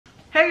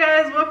Hey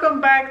guys, welcome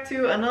back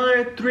to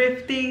another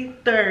Thrifty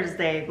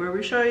Thursday where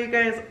we show you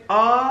guys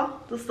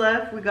all the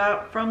stuff we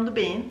got from the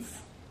bins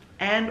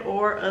and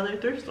or other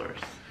thrift stores.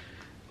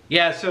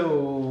 Yeah,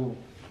 so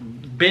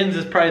bins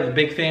is probably the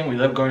big thing. We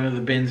love going to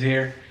the bins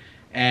here.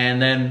 And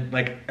then,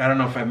 like, I don't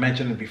know if I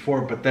mentioned it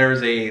before, but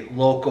there's a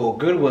local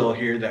Goodwill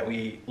here that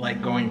we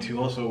like going to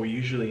also. We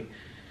usually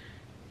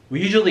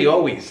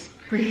always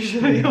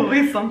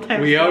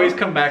sometimes we always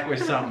come back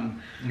with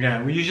something.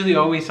 Yeah, we usually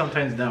always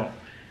sometimes don't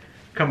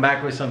come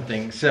back with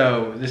something.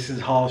 So this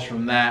is hauls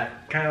from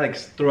that, kind of like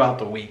throughout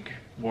the week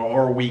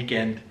or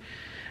weekend.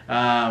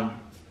 If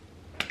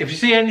you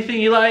see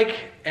anything you like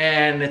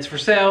and it's for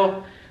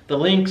sale, the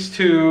links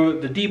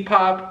to the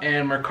Depop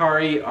and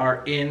Mercari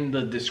are in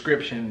the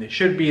description. They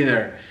should be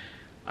there.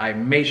 I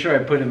made sure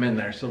I put them in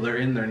there, so they're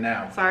in there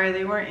now. Sorry,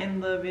 they weren't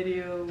in the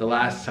video. The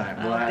last time.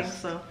 I don't think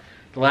so.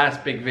 The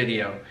last big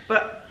video.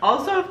 But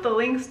also, if the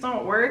links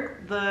don't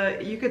work,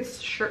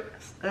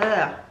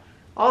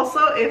 Also,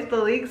 if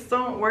the links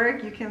don't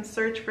work, you can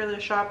search for the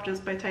shop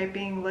just by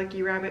typing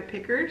Lucky Rabbit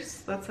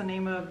Pickers. That's the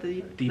name of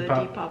the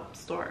Depop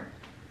store.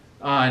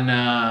 On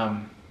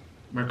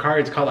Mercari,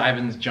 it's called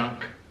Ivan's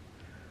Junk.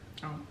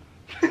 Oh.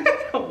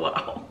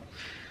 Wow.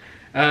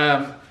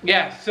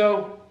 Yeah,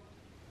 so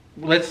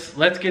let's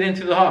get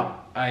into the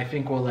haul. I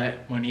think we'll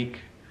let Monique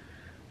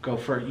go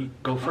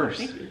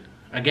first.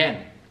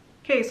 Again.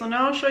 Okay, so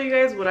now I'll show you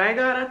guys what I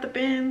got at the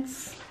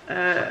bins.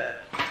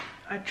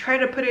 I try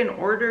to put it in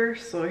order,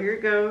 so here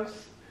it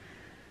goes.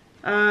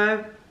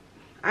 I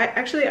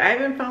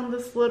even found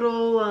this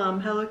little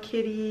Hello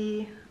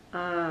Kitty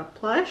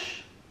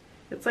plush.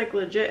 It's like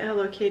legit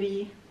Hello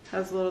Kitty.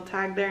 Has a little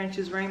tag there, and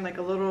she's wearing like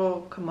a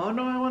little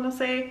kimono, I want to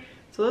say.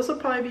 So this will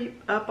probably be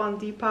up on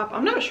Depop.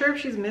 I'm not sure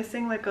if she's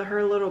missing like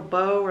her little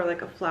bow or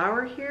like a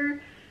flower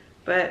here,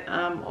 but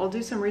I'll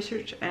do some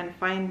research and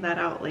find that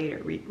out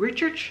later.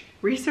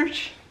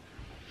 Research.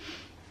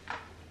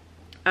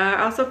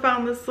 I also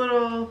found this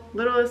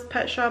littlest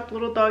pet shop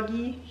little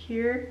doggy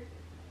here.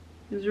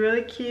 It's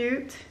really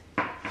cute.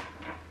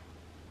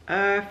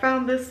 I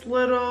found this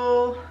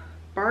little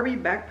Barbie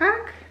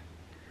backpack.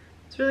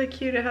 It's really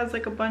cute. It has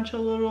like a bunch of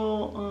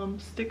little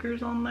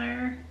stickers on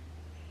there.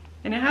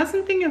 And it has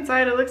something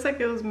inside. It looks like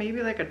it was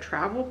maybe like a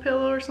travel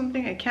pillow or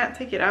something. I can't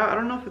take it out. I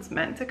don't know if it's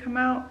meant to come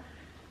out,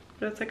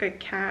 but it's like a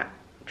cat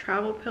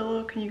travel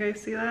pillow. Can you guys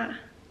see that?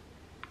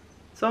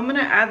 So I'm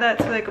gonna add that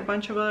to like a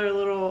bunch of other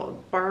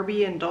little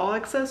Barbie and doll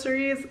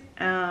accessories.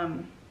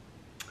 Yeah,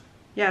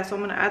 so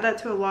I'm gonna add that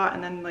to a lot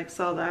and then like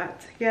sell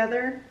that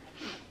together.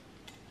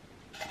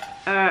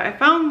 I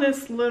found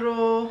this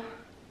little,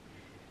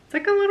 it's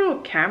like a little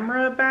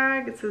camera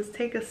bag. It says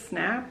take a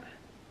snap.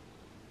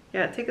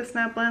 Yeah, take a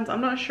snap lens.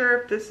 I'm not sure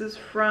if this is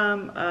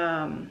from,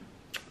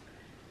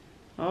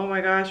 oh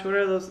my gosh, what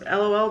are those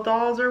LOL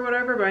dolls or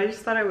whatever, but I just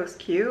thought it was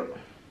cute.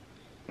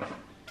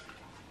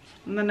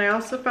 And then I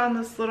also found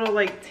this little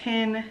like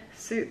tin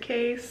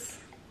suitcase.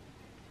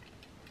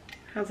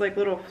 Has like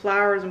little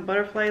flowers and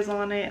butterflies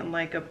on it and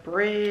like a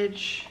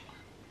bridge.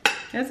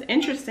 And it's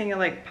interesting, it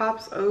like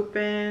pops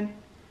open.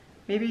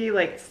 Maybe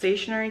like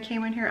stationery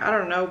came in here, I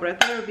don't know, but I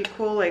thought it would be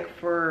cool like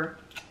for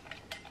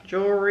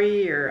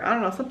jewelry or I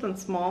don't know, something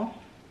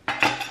small.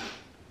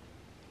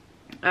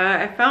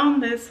 I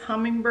found this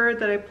hummingbird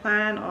that I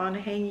plan on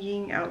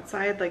hanging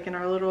outside like in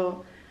our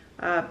little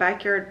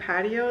backyard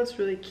patio. It's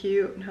really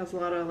cute and has a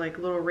lot of like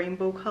little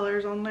rainbow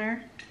colors on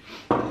there.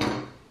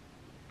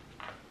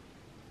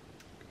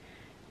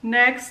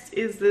 Next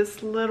is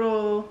this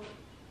little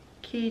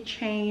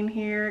keychain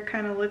here. It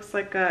kind of looks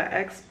like a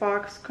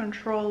Xbox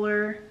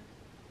controller.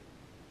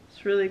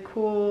 It's really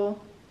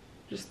cool.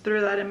 Just threw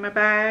that in my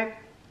bag.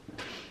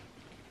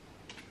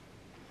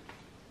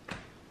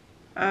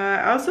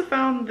 I also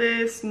found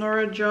this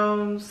Norah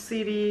Jones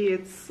CD.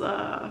 It's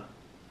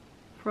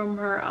from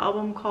her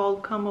album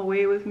called Come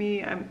Away With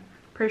Me. I'm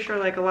pretty sure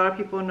like a lot of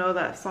people know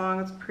that song.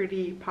 It's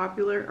pretty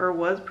popular, or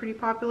was pretty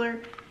popular.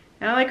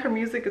 And I like her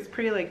music. It's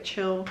pretty like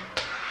chill.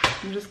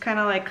 I'm just kind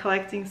of like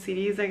collecting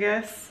CDs, I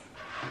guess,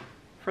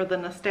 for the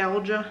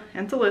nostalgia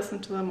and to listen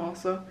to them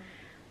also.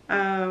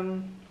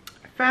 I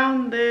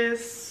found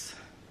these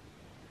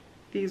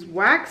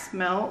wax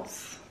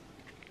melts,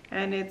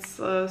 and it's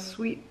a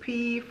sweet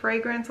pea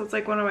fragrance. It's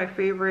like one of my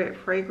favorite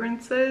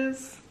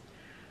fragrances.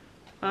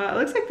 It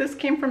looks like this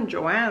came from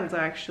Joann's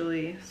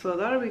actually, so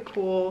that'll be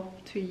cool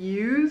to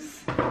use.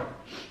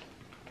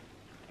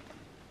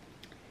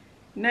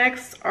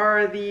 Next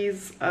are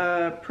these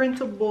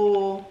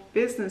printable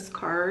business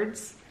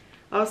cards.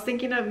 I was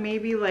thinking of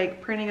maybe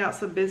like printing out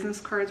some business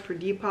cards for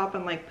Depop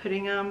and like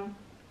putting them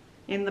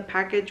in the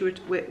package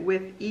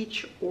with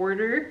each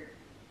order,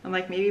 and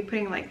like maybe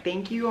putting like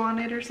thank you on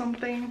it or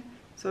something.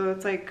 So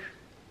it's like,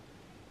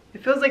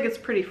 it feels like it's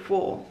pretty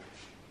full.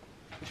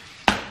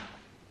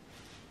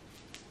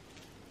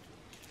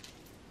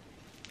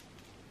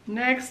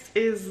 Next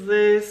is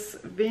this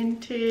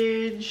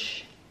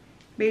vintage,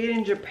 made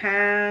in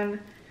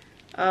Japan,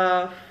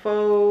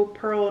 faux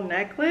pearl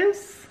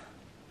necklace.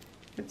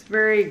 It's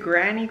very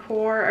granny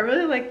core. I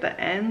really like the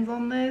ends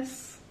on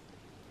this.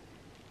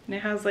 And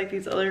it has like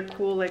these other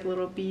cool like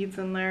little beads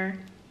in there.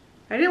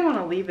 I didn't want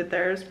to leave it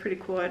there. It's pretty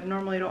cool. I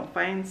normally don't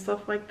find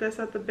stuff like this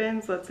at the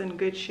bins that's in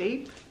good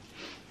shape.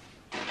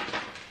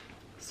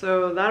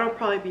 So that'll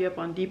probably be up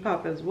on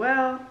Depop as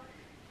well.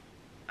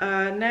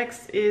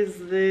 Next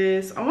is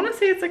this, I want to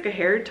say it's like a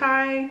hair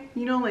tie,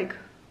 you know, like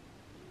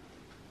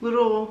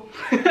little,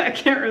 I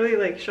can't really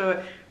like show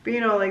it, but you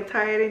know, like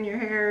tie it in your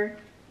hair,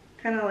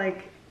 kind of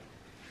like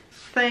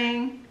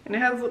thing. And it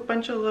has a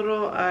bunch of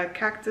little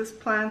cactus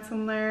plants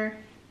in there.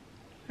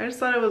 I just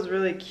thought it was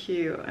really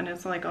cute, and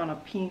it's like on a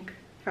pink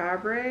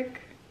fabric.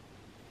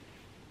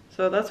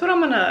 So that's what I'm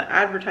gonna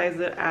advertise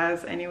it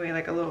as anyway,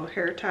 like a little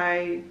hair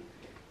tie,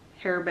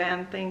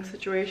 hairband thing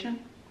situation.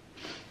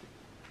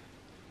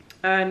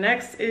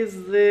 Next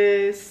is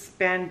this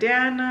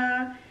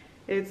bandana.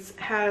 It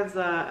has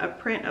a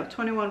print of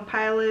 21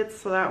 Pilots,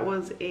 so that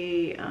was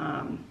a,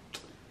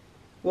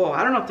 well,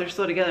 I don't know if they're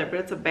still together, but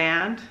it's a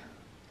band.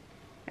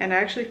 And I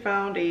actually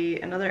found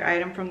another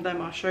item from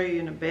them, I'll show you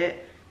in a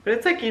bit. But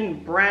it's like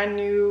in brand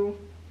new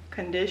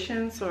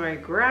condition, so I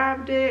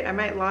grabbed it. I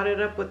might lot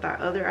it up with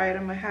that other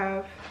item I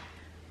have.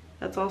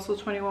 That's also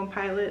 21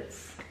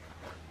 Pilots.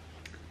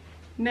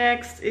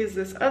 Next is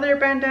this other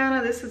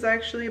bandana. This is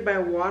actually by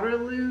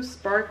Waterloo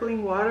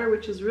Sparkling Water,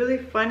 which is really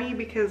funny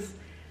because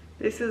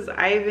this is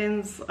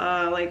Ivan's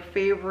like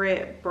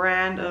favorite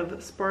brand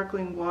of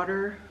sparkling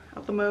water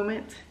at the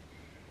moment.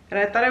 And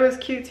I thought it was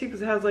cute too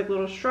because it has like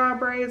little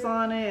strawberries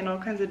on it and all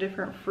kinds of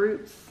different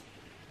fruits.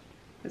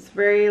 It's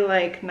very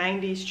like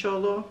 90s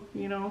cholo,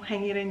 you know,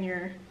 hang it in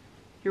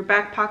your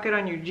back pocket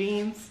on your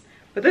jeans.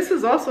 But this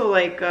is also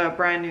like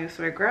brand new,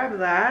 so I grabbed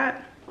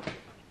that.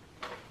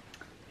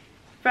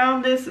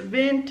 Found this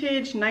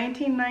vintage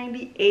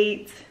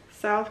 1998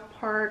 South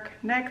Park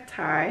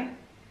necktie.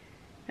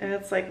 And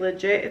it's like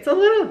legit, it's a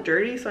little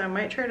dirty, so I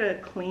might try to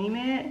clean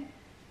it.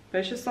 But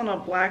it's just on a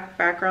black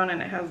background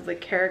and it has the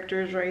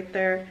characters right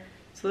there.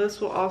 So this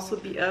will also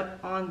be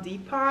up on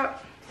Depop.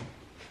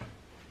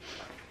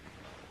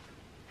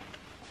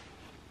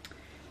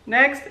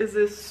 Next is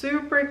this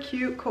super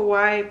cute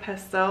kawaii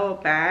pastel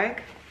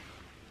bag.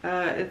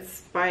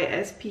 It's by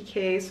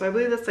SPK, so I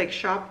believe that's like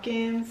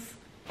Shopkins.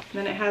 And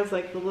then it has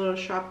like the little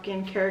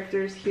Shopkin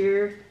characters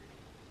here.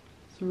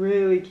 It's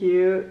really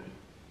cute.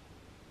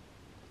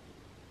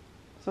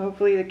 So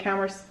hopefully the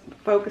camera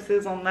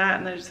focuses on that,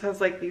 and it just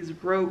has like these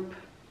rope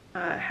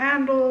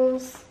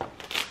handles.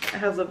 It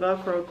has a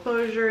Velcro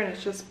closure and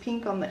it's just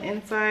pink on the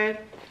inside.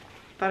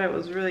 Thought it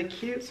was really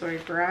cute, so I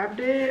grabbed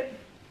it.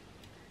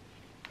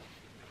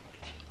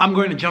 I'm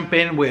going to jump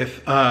in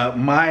with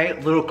my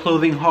little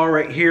clothing haul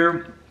right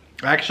here.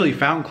 I actually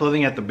found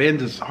clothing at the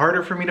bins. It's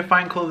harder for me to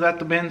find clothes at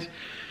the bins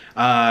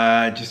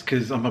just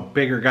because I'm a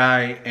bigger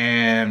guy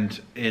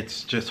and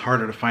it's just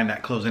harder to find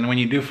that clothes. And when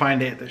you do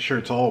find it, the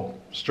shirt's all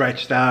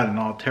stretched out and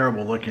all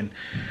terrible looking.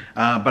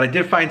 But I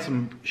did find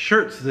some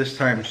shirts this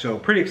time, so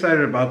pretty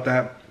excited about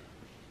that.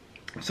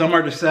 Some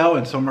are to sell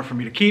and some are for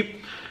me to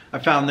keep. I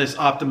found this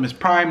Optimus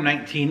Prime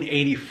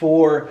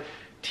 1984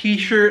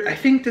 t-shirt. I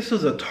think this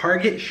was a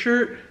Target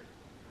shirt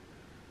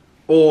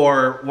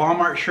or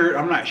Walmart shirt,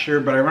 I'm not sure,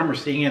 but I remember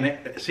seeing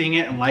it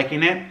and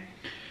liking it,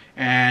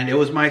 and it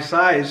was my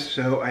size,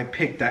 so I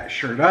picked that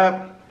shirt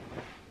up.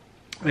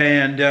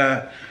 And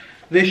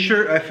this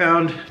shirt I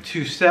found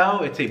to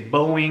sell. It's a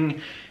Boeing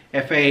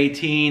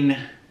FA-18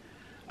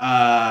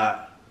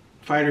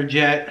 fighter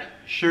jet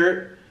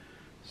shirt.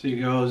 So it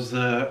goes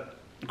the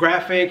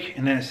graphic,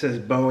 and then it says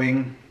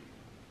Boeing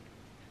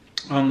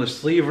on the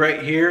sleeve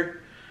right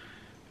here.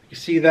 You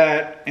see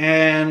that,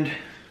 and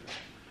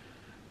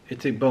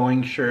it's a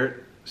Boeing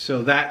shirt.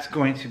 So that's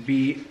going to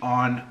be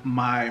on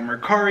my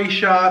Mercari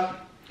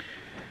shop.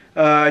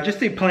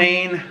 Just a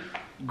plain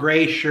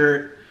gray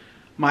shirt,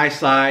 my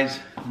size.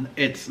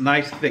 It's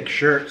nice thick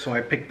shirt, so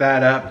I picked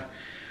that up.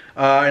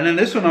 And then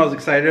this one I was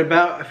excited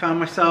about. I found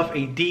myself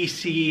a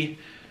DC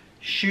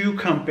Shoe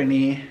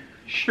Company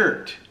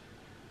shirt.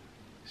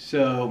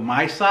 So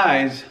my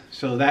size,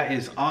 so that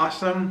is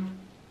awesome.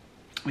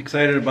 I'm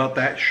excited about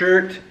that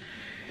shirt.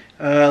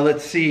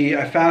 Let's see,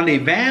 I found a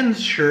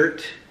Vans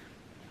shirt.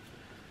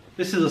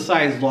 This is a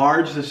size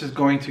large. This is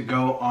going to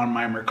go on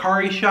my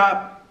Mercari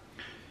shop.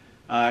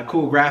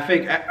 Cool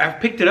graphic. I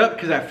picked it up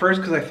because at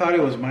first, because I thought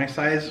it was my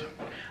size,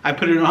 I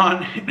put it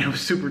on and it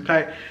was super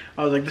tight.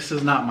 I was like, this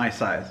is not my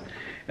size.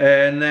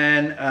 And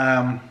then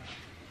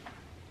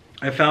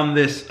I found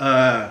this,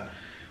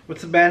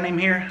 what's the band name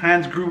here?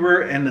 Hans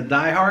Gruber and the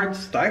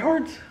Diehards.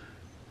 Diehards?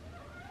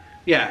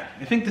 Yeah,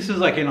 I think this is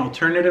like an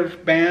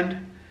alternative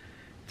band.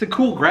 It's a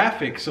cool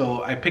graphic,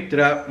 so I picked it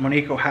up.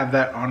 Monique will have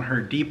that on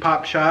her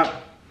Depop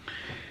shop.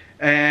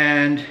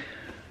 And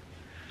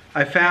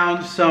I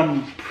found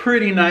some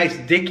pretty nice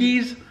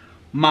Dickies,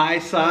 my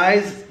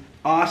size.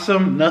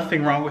 Awesome,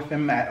 nothing wrong with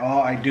them at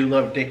all. I do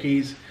love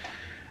Dickies.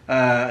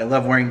 I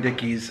love wearing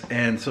Dickies,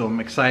 and so I'm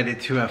excited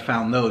to have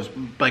found those.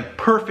 Like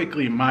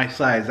perfectly my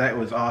size, that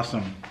was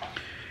awesome.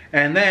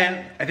 And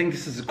then, I think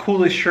this is the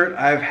coolest shirt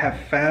I have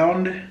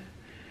found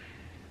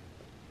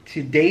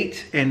to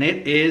date, and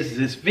it is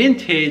this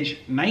vintage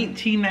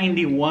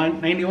 1991,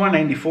 91,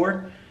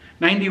 94,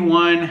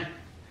 91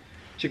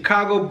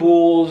 Chicago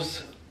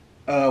Bulls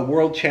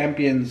World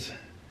Champions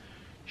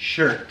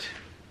shirt.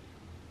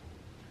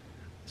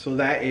 So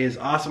that is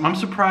awesome. I'm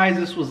surprised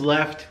this was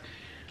left.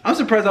 I'm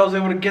surprised I was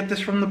able to get this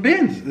from the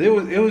bins.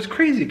 It was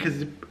crazy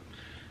because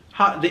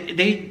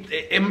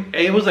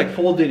it was like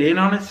folded in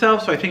on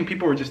itself, so I think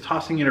people were just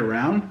tossing it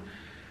around.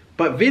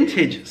 But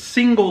vintage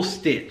single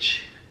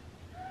stitch.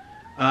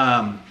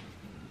 Oh,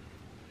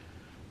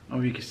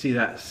 you can see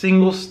that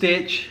single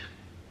stitch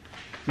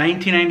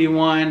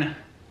 1991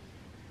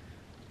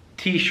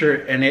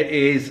 t-shirt, and it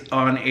is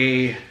on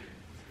a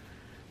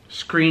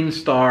Screen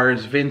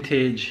Stars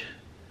vintage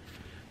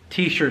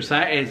t-shirts.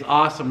 That is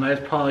awesome. That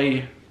is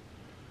probably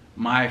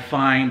my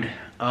find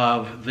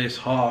of this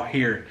haul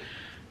here.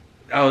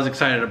 I was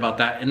excited about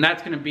that, and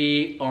that's going to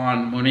be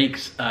on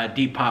Monique's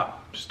Depop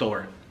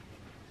store.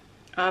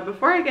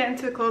 Before I get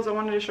into the clothes, I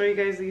wanted to show you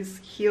guys these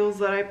heels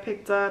that I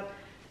picked up.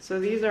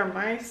 So these are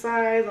my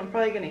size. I'm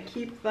probably going to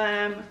keep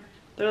them.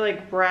 They're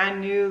like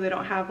brand new. They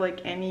don't have like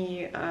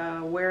any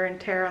wear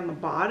and tear on the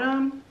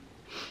bottom.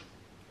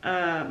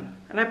 And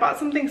I bought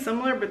something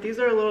similar, but these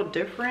are a little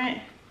different.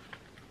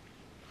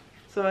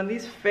 So, and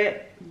these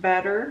fit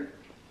better.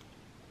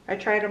 I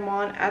tried them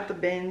on at the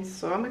bins,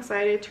 so I'm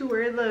excited to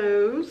wear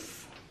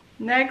those.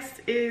 Next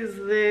is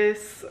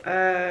this,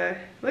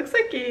 looks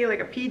like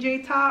a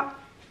PJ top.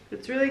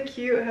 It's really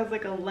cute. It has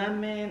like a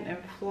lemon and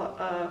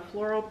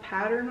floral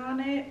pattern on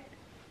it.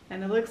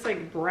 And it looks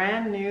like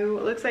brand new.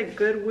 It looks like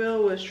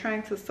Goodwill was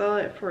trying to sell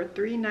it for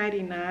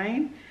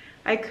 $3.99.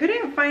 I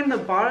couldn't find the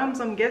bottoms.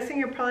 I'm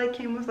guessing it probably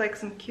came with like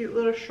some cute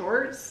little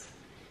shorts.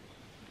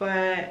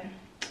 But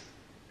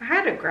I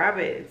had to grab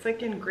it. It's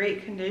like in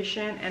great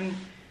condition. And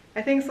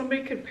I think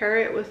somebody could pair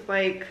it with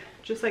like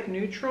just like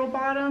neutral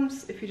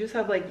bottoms. If you just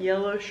have like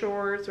yellow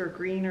shorts or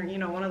green or, you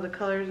know, one of the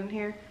colors in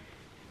here.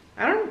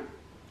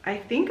 I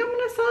think I'm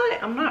gonna sell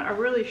it. I'm not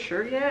really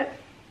sure yet.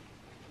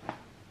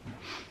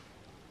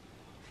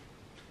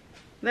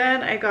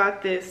 Then I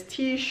got this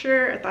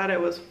t-shirt. I thought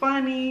it was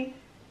funny.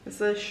 It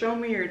says show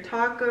me your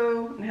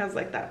taco, and it has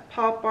like that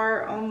pop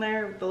art on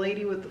there with the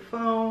lady with the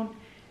phone.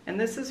 And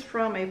this is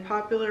from a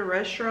popular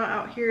restaurant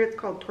out here. It's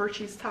called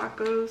Torchy's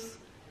Tacos.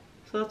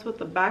 So that's what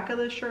the back of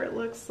the shirt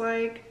looks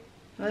like.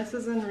 And this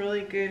is in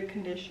really good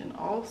condition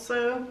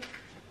also.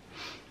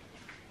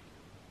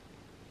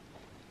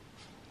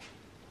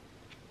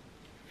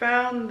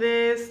 Found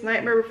this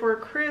Nightmare Before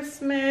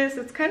Christmas.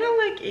 It's kind of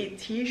like a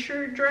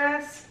t-shirt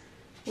dress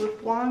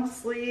with long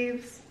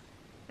sleeves.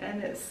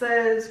 And it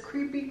says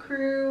Creepy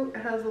Crew. It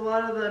has a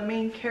lot of the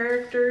main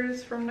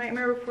characters from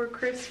Nightmare Before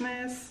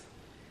Christmas.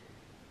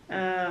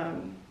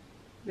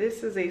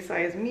 This is a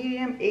size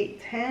medium,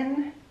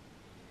 8'10".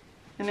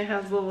 And it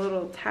has a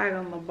little tag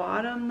on the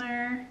bottom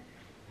there.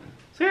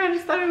 So yeah, I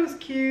just thought it was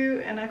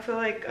cute. And I feel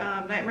like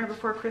Nightmare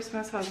Before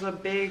Christmas has a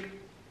big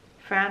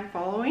fan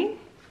following.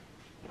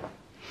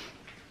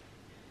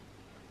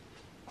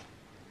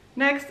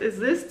 Next is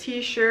this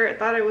t-shirt. I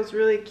thought it was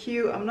really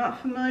cute. I'm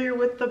not familiar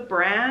with the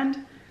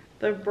brand.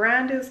 The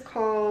brand is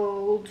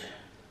called,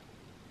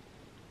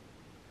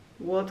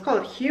 well, it's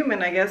called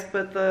Human, I guess,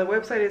 but the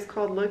website is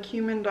called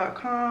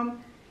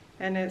lookhuman.com,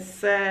 and it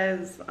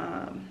says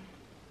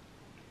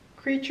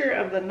creature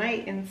of the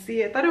night and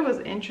sea. I thought it was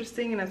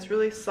interesting, and it's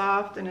really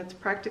soft, and it's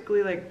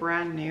practically like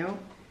brand new.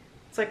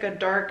 It's like a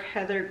dark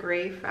heather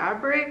gray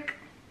fabric.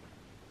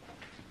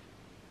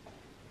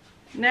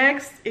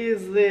 Next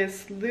is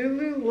this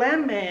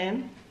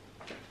Lululemon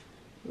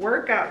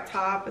workout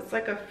top. It's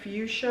like a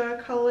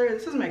fuchsia color.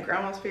 This is my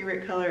grandma's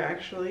favorite color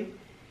actually.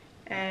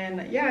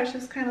 And yeah, it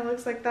just kind of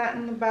looks like that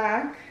in the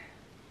back.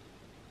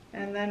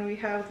 And then we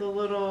have the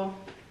little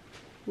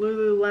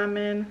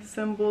Lululemon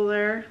symbol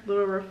there,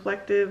 little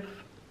reflective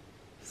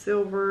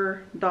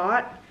silver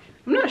dot.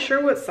 I'm not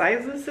sure what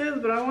size this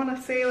is, but I want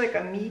to say like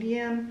a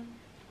medium,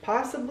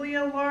 possibly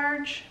a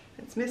large.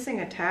 It's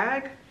missing a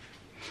tag.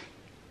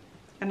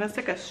 And it's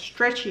like a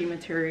stretchy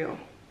material.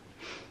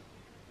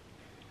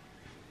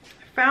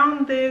 I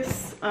found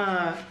this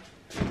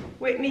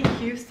Whitney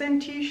Houston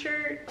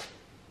t-shirt.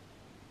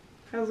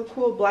 Has a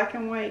cool black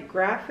and white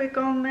graphic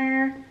on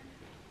there.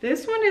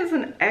 This one is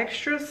an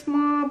extra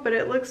small, but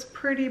it looks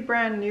pretty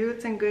brand new.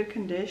 It's in good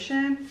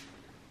condition.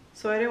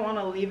 So I didn't want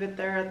to leave it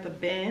there at the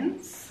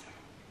bins.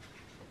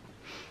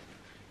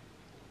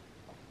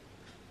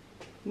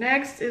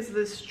 Next is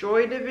this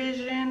Joy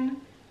Division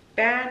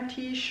band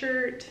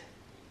t-shirt.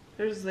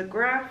 There's the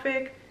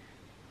graphic.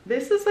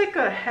 This is like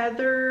a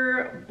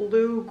heather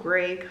blue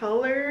gray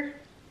color,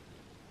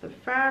 the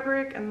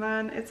fabric, and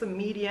then it's a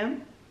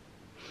medium.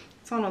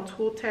 It's on a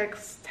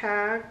Tooltex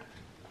tag,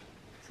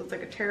 so it's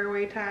like a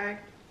tearaway tag.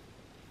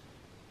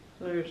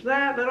 So there's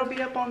that. That'll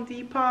be up on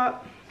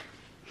Depop.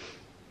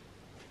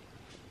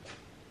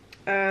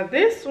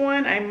 This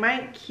one I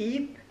might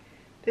keep.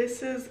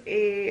 This is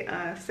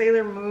a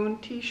Sailor Moon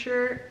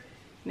t-shirt,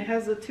 and it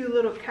has the two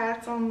little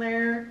cats on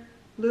there.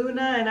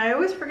 Luna, and I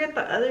always forget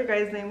the other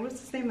guy's name.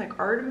 What's his name? Like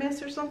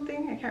Artemis or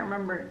something? I can't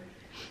remember.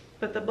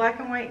 But the black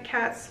and white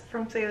cat's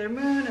from Sailor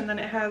Moon, and then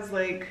it has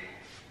like,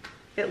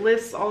 it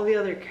lists all the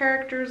other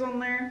characters on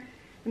there.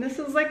 And this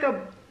is like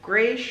a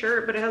gray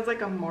shirt, but it has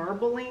like a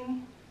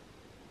marbling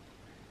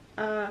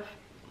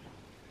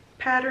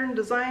pattern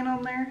design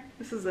on there.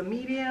 This is a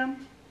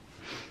medium.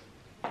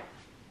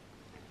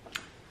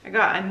 I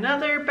got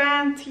another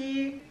band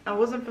tee. I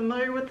wasn't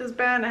familiar with this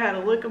band. I had to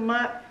look them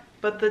up,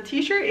 but the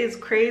t-shirt is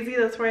crazy.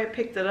 That's why I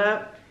picked it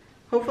up.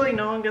 Hopefully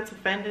no one gets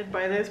offended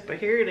by this, but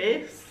here it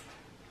is.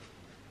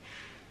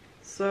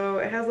 So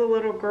it has a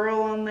little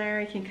girl on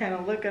there. You can kind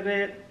of look at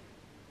it.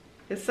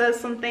 It says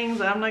some things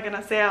that I'm not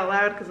gonna say out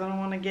loud because I don't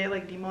want to get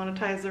like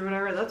demonetized or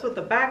whatever. That's what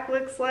the back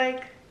looks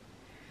like.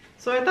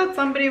 So I thought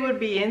somebody would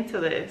be into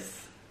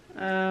this. It's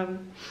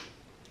an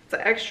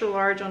extra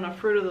large on a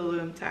Fruit of the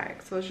Loom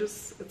tag. So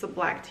it's a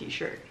black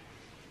t-shirt.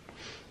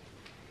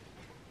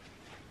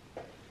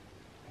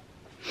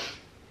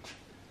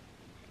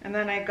 And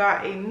then I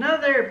got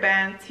another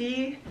band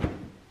tee.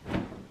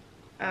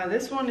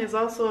 This one is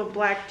also a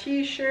black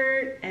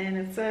t-shirt, and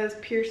it says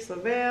Pierce the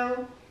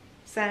Veil,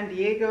 San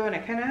Diego, and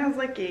it kind of has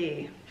like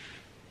a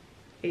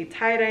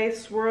tie-dye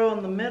swirl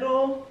in the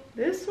middle.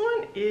 This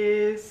one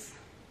is,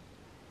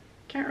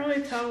 can't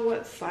really tell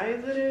what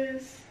size it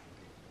is.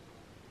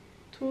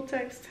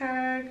 Tooltex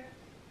tag.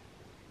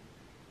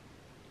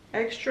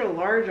 Extra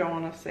large, I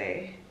want to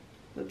say.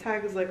 The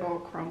tag is like all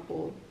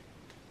crumpled.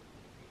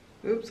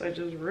 Oops, I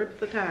just ripped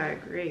the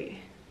tag. Great.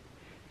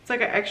 It's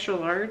like an extra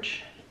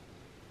large.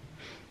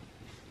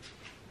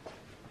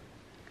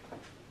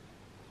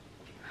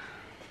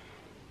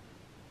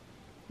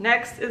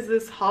 Next is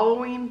this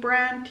Halloween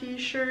brand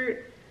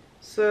t-shirt.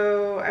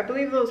 So I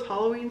believe those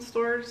Halloween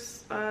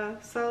stores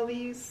sell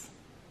these.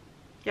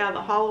 Yeah,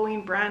 the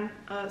Halloween brand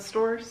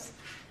stores.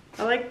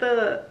 I like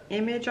the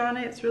image on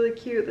it. It's really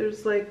cute.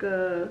 There's like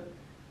a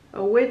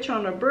witch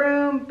on a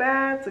broom,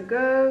 bats, a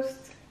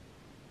ghost,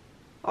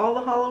 all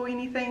the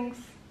Halloweeny things.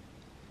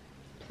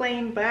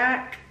 Plain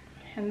back.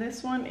 And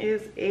this one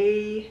is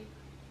a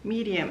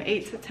medium,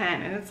 8 to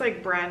 10, and it's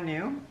like brand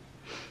new.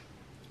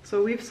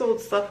 So we've sold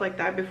stuff like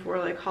that before,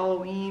 like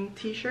Halloween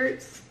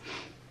t-shirts.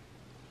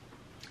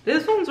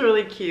 This one's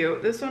really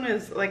cute. This one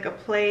is like a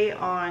play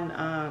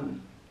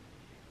on,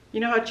 you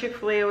know how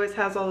Chick-fil-A always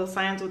has all the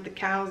signs with the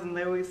cows and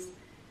they always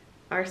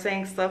are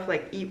saying stuff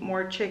like eat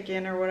more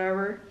chicken or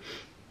whatever.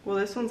 Well,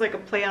 this one's like a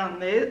play on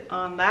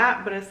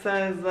that, but it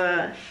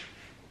says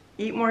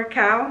eat more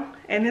cow,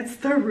 and it's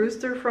the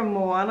rooster from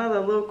Moana,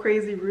 the little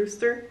crazy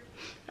rooster.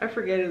 I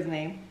forget his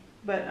name,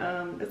 but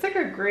it's like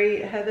a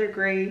gray, heather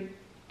gray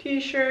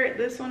t-shirt.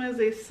 This one is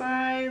a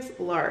size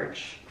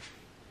large,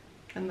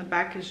 and the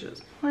back is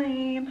just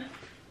plain.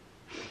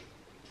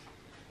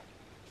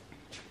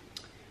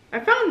 I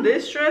found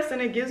this dress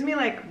and it gives me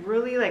like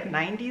really like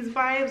 90s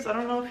vibes. I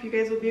don't know if you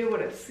guys will be able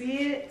to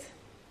see it.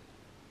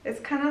 It's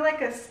kind of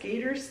like a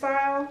skater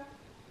style,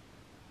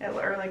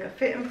 or like a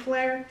fit and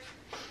flare.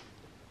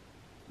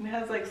 It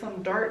has like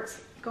some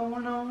darts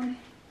going on.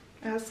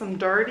 It has some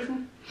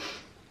darting.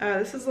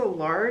 This is a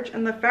large,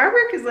 and the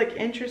fabric is like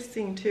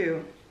interesting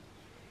too.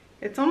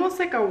 It's almost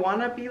like a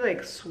wannabe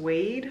like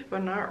suede, but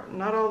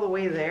not all the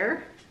way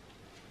there.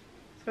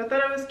 So I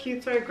thought it was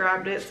cute, so I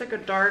grabbed it. It's like a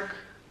dark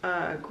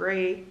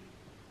gray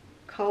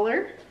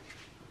color.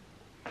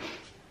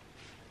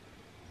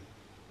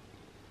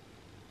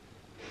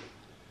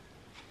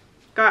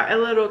 Got a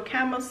little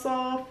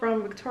camisole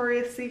from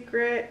Victoria's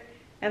Secret,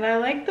 and I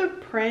like the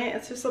print.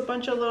 It's just a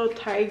bunch of little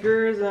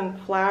tigers and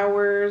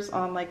flowers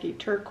on like a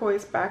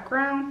turquoise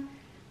background.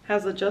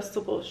 Has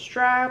adjustable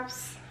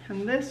straps,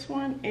 and this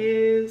one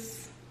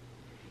is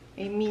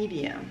a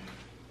medium.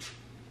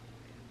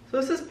 So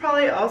this is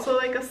probably also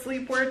like a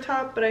sleepwear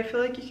top, but I feel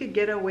like you could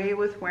get away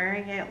with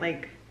wearing it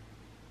like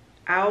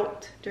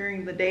out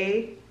during the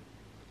day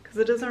because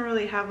it doesn't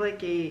really have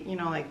like a, you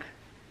know, like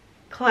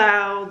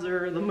clouds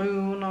or the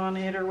moon on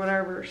it or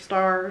whatever,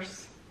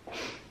 stars,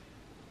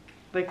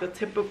 like the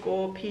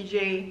typical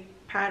PJ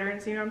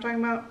patterns, you know what I'm talking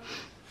about?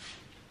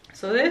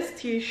 So this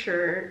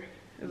t-shirt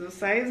is a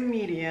size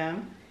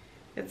medium.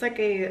 It's like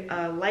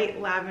a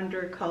light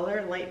lavender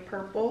color, light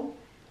purple,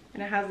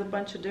 and it has a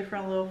bunch of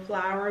different little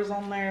flowers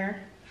on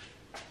there.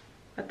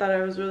 I thought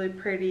it was really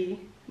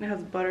pretty. And it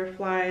has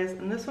butterflies,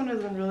 and this one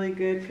is in really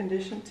good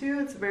condition too.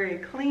 It's very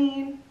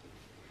clean.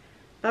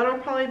 That'll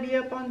probably be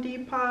up on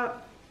Depop.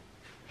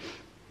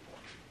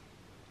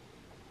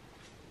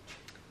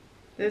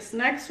 This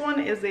next one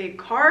is a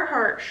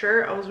Carhartt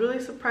shirt. I was really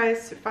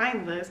surprised to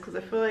find this because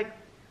I feel like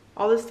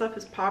all this stuff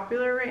is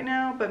popular right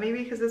now, but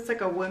maybe because it's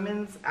like a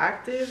women's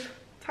active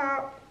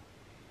top.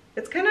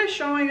 It's kind of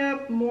showing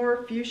up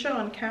more fuchsia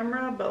on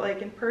camera, but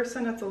like in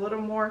person it's a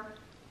little more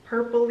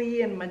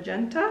purpley and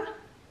magenta.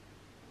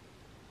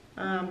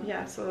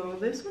 Yeah, so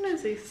this one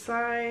is a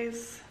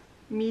size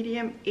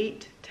medium,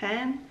 8 to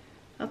 10.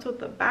 That's what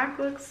the back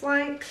looks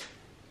like.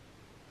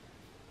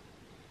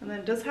 And then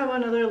it does have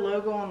another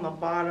logo on the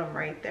bottom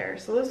right there.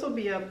 So this will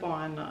be up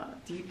on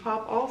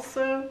Depop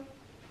also.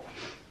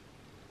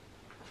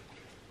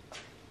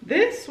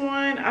 This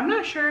one, I'm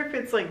not sure if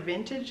it's like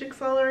vintage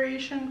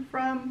acceleration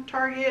from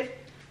Target,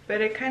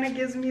 but it kind of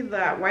gives me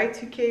that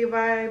Y2K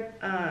vibe.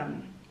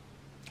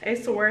 I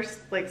used to wear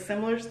like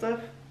similar stuff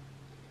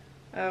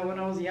when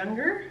I was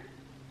younger,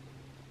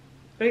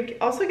 but it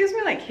also gives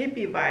me like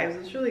hippie vibes.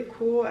 It's really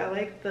cool. I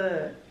like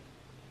the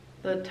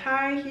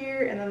tie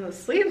here, and then the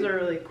sleeves are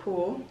really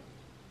cool.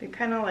 They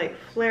kind of like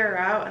flare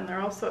out, and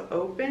they're also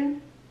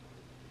open.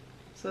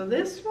 So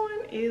this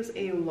one is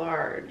a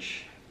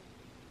large,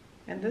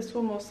 and this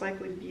will most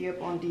likely be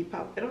up on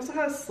Depop. It also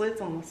has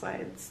slits on the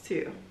sides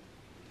too.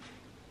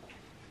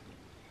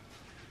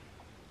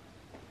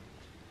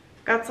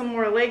 Got some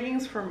more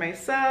leggings for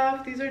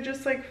myself. These are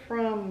just like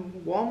from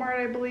Walmart,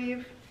 I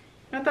believe.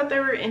 I thought they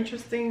were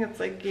interesting. It's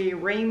like a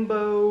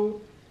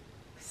rainbow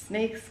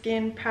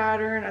snakeskin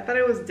pattern. I thought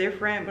it was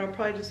different, but I'll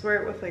probably just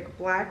wear it with like a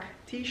black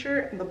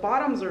t-shirt. And the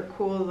bottoms are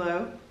cool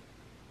though.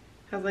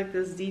 Has like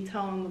this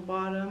detail on the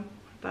bottom.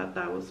 I thought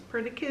that was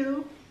pretty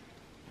cool.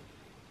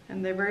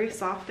 And they're very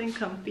soft and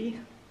comfy.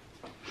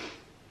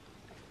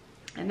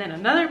 And then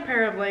another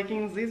pair of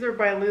leggings. These are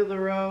by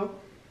LuLaRoe.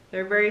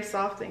 They're very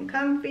soft and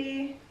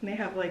comfy. And they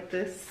have like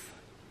this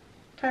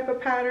type of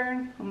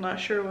pattern. I'm not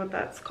sure what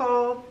that's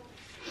called.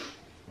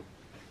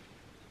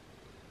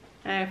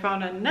 And I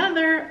found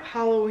another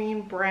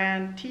Halloween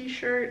brand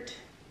t-shirt.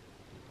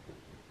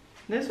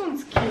 This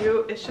one's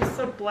cute. It's just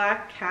a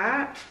black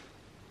cat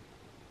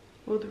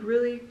with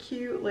really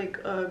cute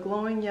like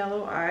glowing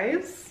yellow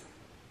eyes.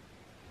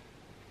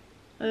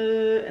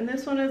 And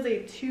this one is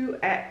a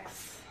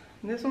 2X.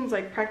 And this one's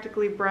like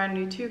practically brand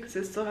new too, because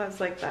it still has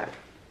like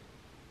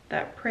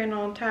that print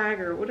on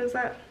tag, or what is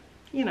that?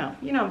 You know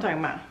what I'm talking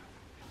about.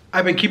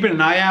 I've been keeping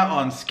an eye out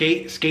on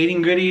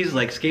skating goodies,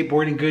 like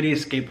skateboarding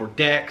goodies, skateboard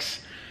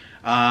decks.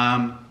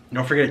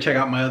 Don't forget to check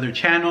out my other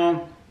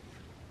channel,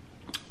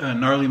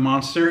 Gnarly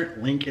Monster,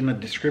 link in the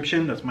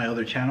description. That's my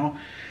other channel.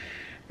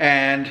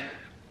 And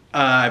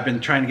I've been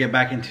trying to get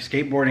back into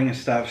skateboarding and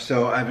stuff,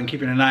 so I've been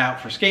keeping an eye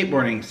out for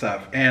skateboarding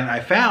stuff. And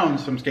I found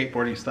some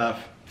skateboarding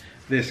stuff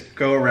this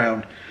go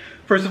around.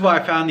 First of all,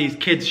 I found these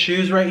kids'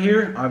 shoes right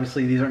here.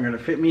 Obviously, these aren't gonna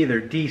fit me. They're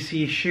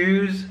DC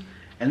shoes,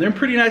 and they're in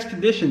pretty nice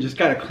condition. Just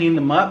gotta clean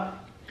them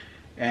up.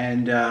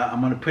 And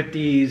I'm gonna put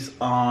these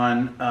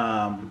on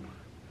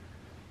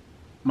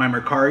my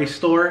Mercari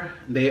store.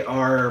 They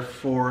are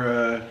for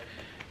a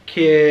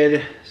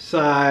kid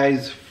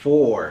size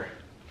 4.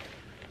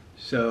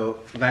 So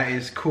that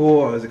is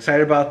cool. I was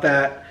excited about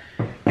that.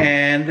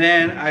 And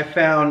then I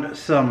found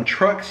some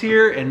trucks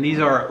here, and these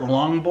are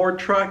longboard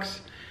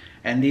trucks.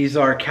 And these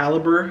are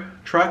caliber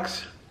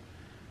trucks,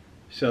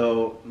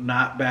 so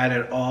not bad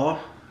at all.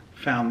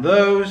 Found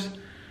those.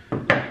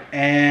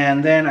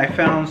 And then I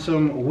found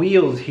some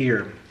wheels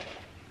here.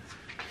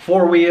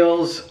 4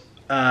 wheels.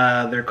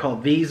 They're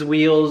called These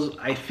Wheels.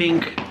 I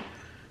think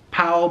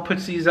Powell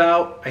puts these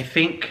out. I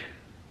think.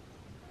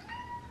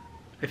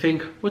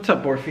 What's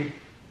up, Orphe?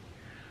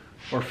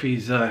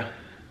 Orphe's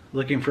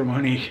looking for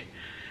Monique.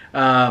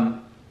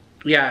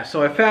 Yeah,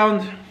 so I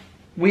found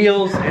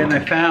wheels and I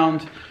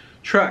found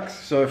trucks.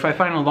 So if I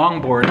find a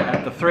longboard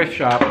at the thrift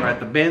shop or at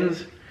the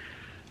bins,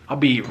 I'll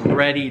be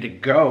ready to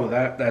go.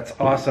 That's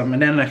awesome.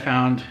 And then I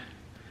found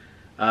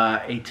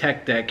a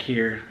tech deck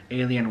here,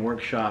 Alien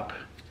Workshop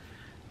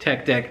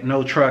tech deck.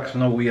 No trucks,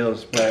 no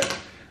wheels, but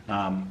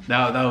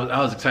I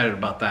was excited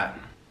about that.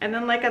 And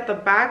then like at the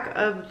back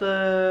of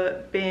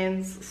the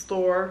bins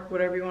store,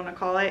 whatever you want to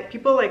call it,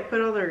 people like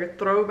put all their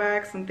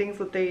throwbacks and things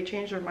that they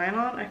change their mind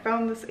on. I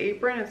found this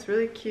apron. It's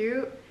really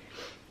cute.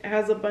 It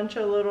has a bunch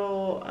of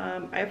little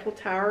Eiffel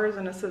Towers,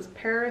 and it says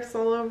Paris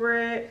all over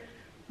it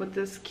with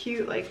this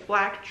cute like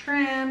black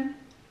trim.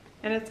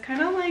 And it's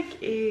kind of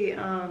like a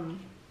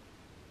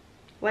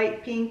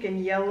light pink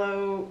and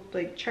yellow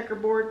like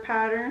checkerboard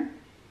pattern.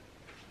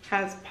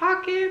 Has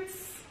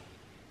pockets.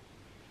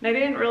 And I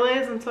didn't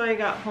realize until I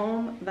got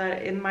home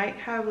that it might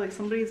have like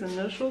somebody's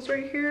initials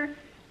right here.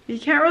 You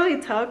can't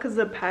really tell because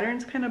the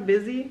pattern's kind of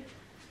busy,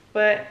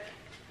 but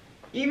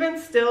even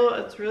still,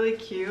 it's really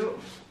cute.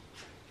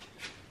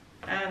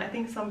 And I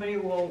think somebody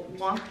will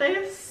want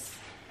this.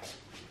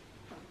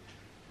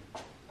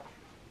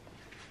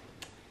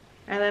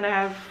 And then I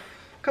have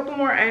a couple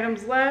more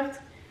items left.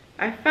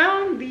 I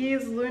found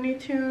these Looney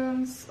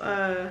Tunes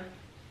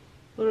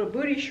little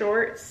booty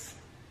shorts.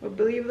 I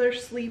believe they're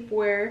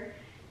sleepwear.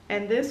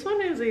 And this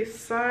one is a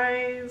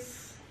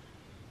size,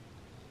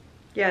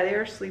 yeah, they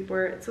are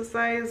sleepwear. It's a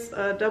size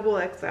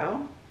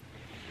XXL.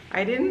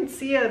 I didn't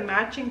see a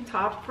matching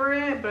top for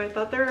it, but I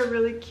thought they were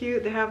really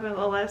cute. They have an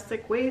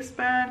elastic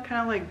waistband,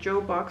 kind of like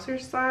Joe Boxer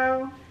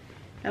style.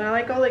 And I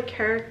like all the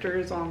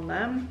characters on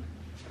them.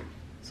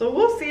 So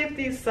we'll see if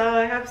these sell.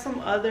 I have some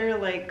other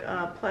like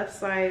plus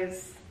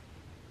size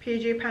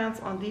PJ pants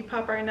on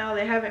Depop right now.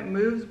 They haven't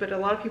moved, but a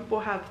lot of people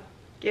have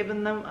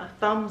given them a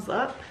thumbs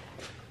up.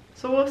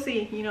 So we'll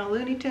see. You know,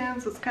 Looney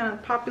Tunes is kind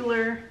of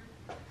popular.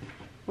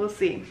 We'll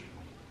see.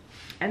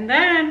 And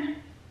then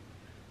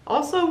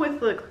also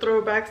with the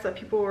throwbacks that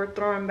people were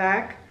throwing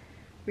back,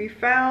 we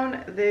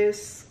found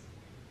this,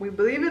 we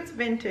believe it's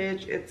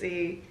vintage. It's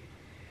a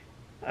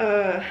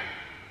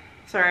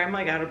Sorry, I'm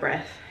like out of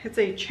breath. It's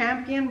a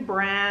Champion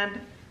brand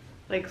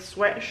like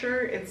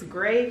sweatshirt. It's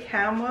gray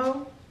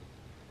camo.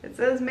 It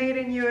says made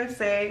in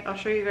USA. I'll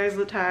show you guys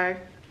the tag.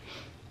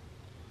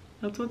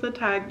 That's what the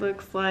tag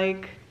looks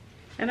like.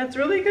 And it's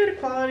really good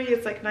quality.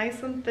 It's like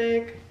nice and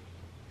thick.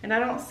 And I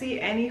don't see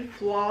any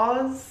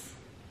flaws.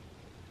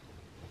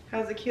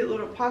 Has a cute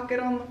little pocket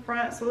on the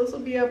front. So this will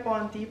be up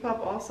on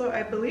Depop also.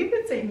 I believe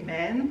it's a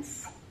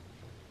men's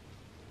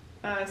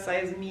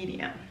size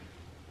medium.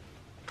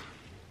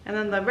 And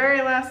then the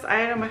very last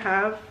item I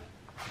have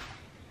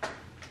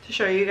to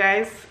show you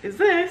guys is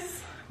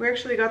this. We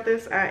actually got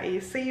this at a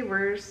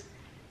Savers.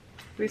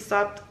 We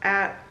stopped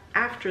at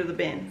after the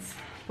bins,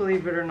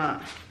 believe it or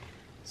not.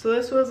 So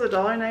this was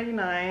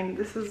 $1.99.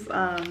 This is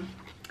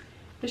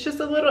it's just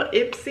a little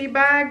Ipsy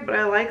bag, but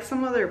I like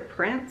some of their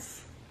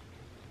prints.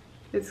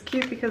 It's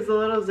cute because the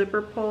little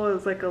zipper pull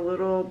is like a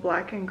little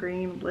black and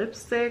green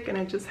lipstick, and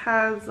it just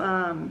has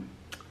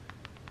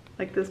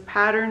like this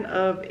pattern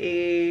of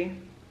a,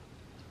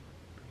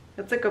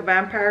 it's like a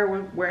vampire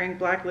wearing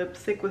black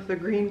lipstick with a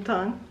green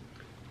tongue.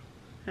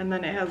 And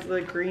then it has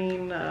the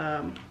green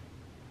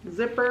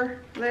zipper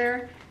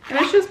there. And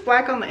it's just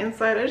black on the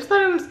inside. I just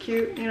thought it was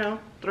cute, you know,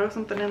 throw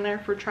something in there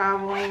for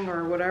traveling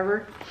or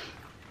whatever.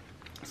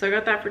 So I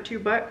got that for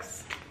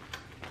 $2.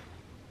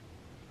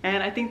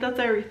 And I think that's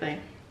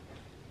everything.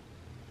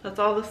 That's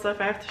all the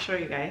stuff I have to show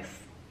you guys.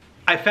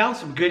 I found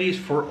some goodies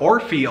for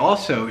Orphe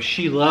also.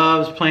 She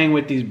loves playing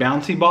with these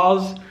bouncy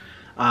balls.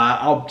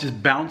 I'll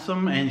just bounce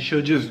them and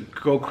she'll just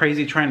go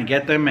crazy trying to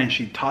get them, and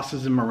she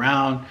tosses them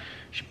around.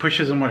 She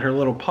pushes them with her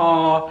little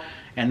paw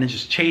and then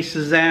just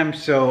chases them.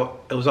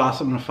 So it was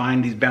awesome to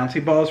find these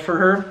bouncy balls for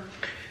her.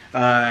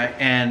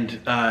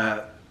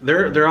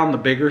 They're on the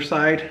bigger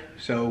side.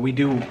 So we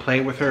do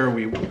play with her.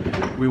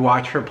 We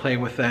watch her play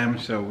with them.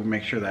 So we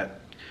make sure that,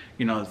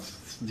 you know,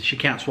 she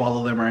can't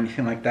swallow them or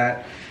anything like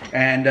that.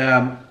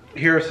 And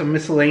here are some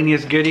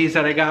miscellaneous goodies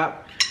that I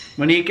got.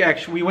 Monique,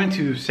 actually, we went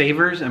to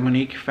Savers and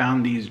Monique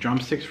found these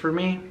drumsticks for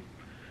me.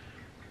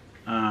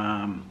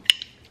 I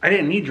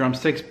didn't need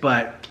drumsticks,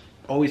 but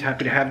always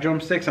happy to have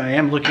drumsticks. I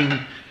am looking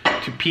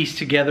to piece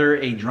together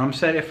a drum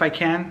set if I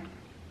can,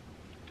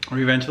 or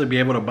eventually be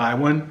able to buy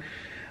one.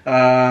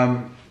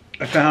 I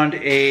found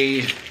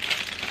a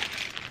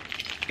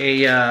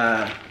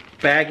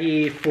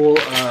baggie full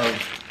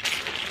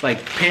of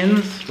like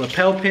pins,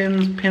 lapel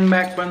pins, pin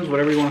back buttons,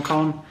 whatever you want to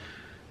call them.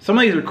 Some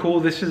of these are cool.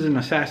 This is an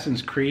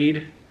Assassin's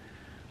Creed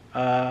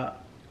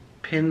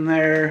pin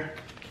there.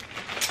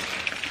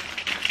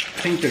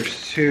 I think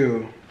there's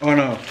two. Oh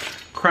no,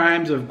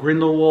 Crimes of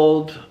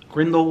Grindelwald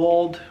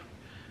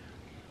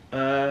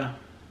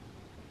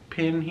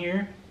pin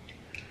here.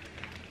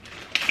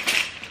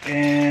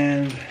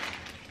 And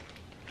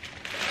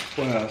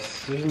what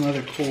else? There's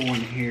another cool one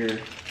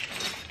here.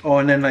 Oh,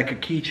 and then like a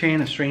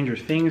keychain, a Stranger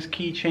Things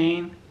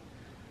keychain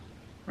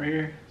right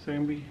here. So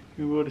you'll be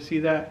able to see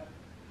that.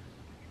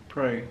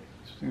 Probably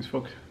things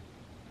focus.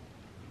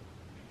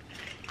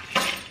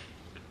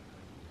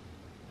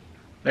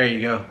 There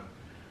you go.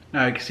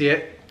 Now you can see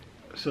it.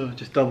 So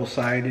just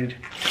double-sided.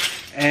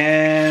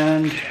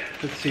 And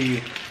let's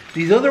see.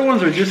 These other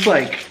ones are just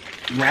like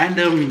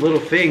random little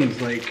things,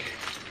 like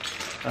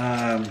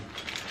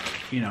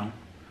you know,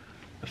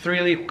 a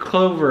 3-leaf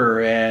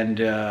clover and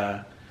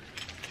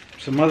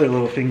some other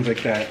little things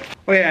like that.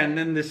 Oh yeah, and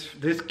then this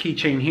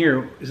keychain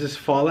here, is this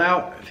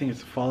Fallout? I think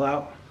it's a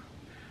Fallout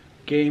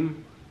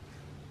game.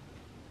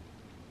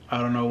 I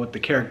don't know what the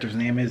character's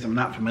name is. I'm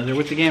not familiar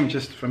with the game,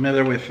 just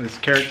familiar with this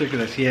character because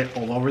I see it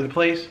all over the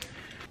place.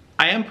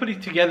 I am putting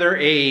together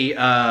a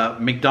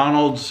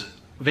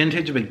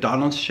vintage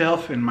McDonald's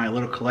shelf in my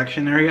little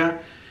collection area.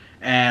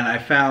 And I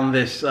found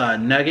this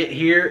nugget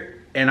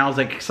here and I was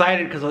like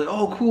excited because I was like,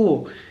 oh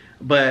cool.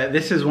 But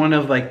this is one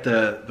of like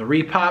the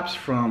repops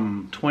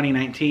from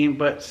 2019,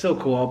 but still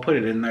cool. I'll put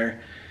it in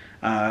there.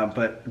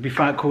 But it'd be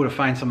cool to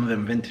find some of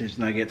them vintage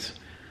nuggets.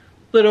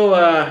 Little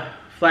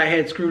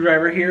flathead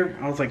screwdriver here.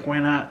 I was like, why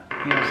not?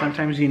 You know,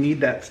 sometimes you need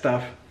that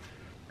stuff.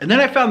 And then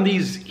I found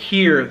these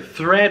here,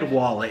 thread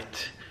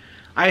wallet.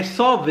 I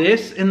saw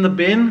this in the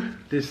bin,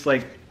 this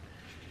like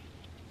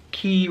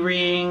key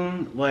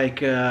ring, like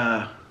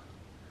what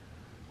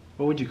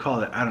would you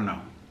call it? I don't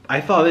know.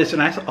 I saw this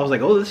and I was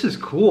like, oh, this is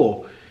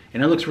cool.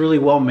 And it looks really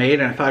well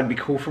made, and I thought it'd be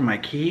cool for my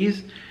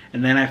keys.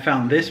 And then I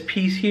found this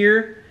piece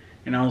here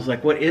and I was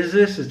like, what is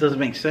this? This doesn't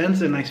make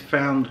sense. And I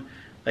found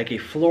like a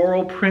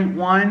floral print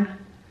one.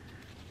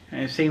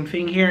 And same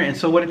thing here. And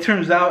so what it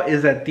turns out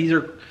is that these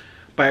are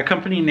by a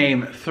company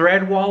named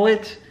Thread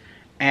Wallet,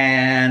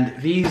 and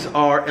these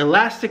are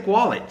elastic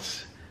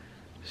wallets.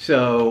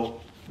 So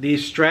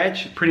these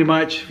stretch pretty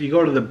much. If you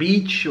go to the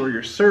beach or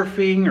you're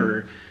surfing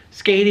or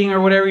skating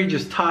or whatever, you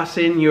just toss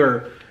in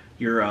your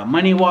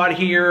money wad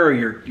here, or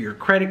your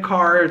credit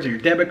cards or your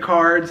debit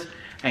cards,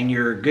 and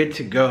you're good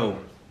to go.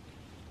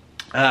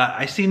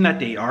 I've seen that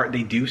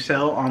they do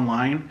sell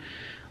online,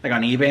 like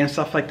on eBay and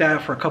stuff like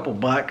that, for a couple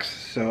bucks.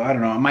 So I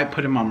don't know, I might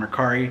put them on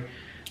Mercari,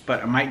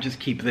 but I might just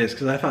keep this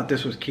because I thought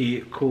this was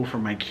cool for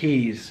my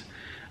keys.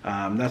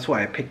 That's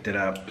why I picked it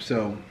up.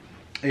 So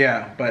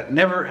yeah, but had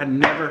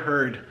never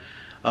heard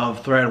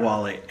of Thread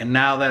Wallet, and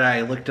now that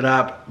I looked it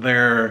up,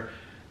 their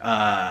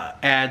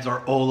ads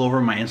are all over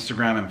my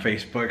Instagram and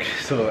Facebook.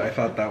 So I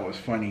thought that was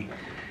funny.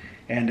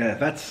 And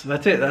that's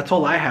it. That's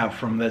all I have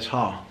from this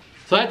haul.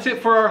 So that's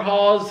it for our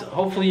hauls.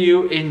 Hopefully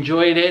you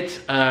enjoyed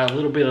it. A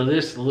little bit of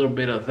this, a little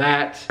bit of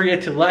that. Don't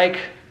forget to like,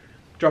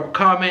 drop a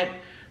comment,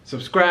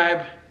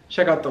 subscribe,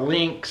 check out the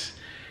links,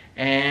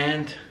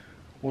 and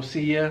we'll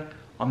see you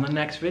on the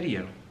next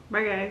video.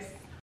 Bye guys.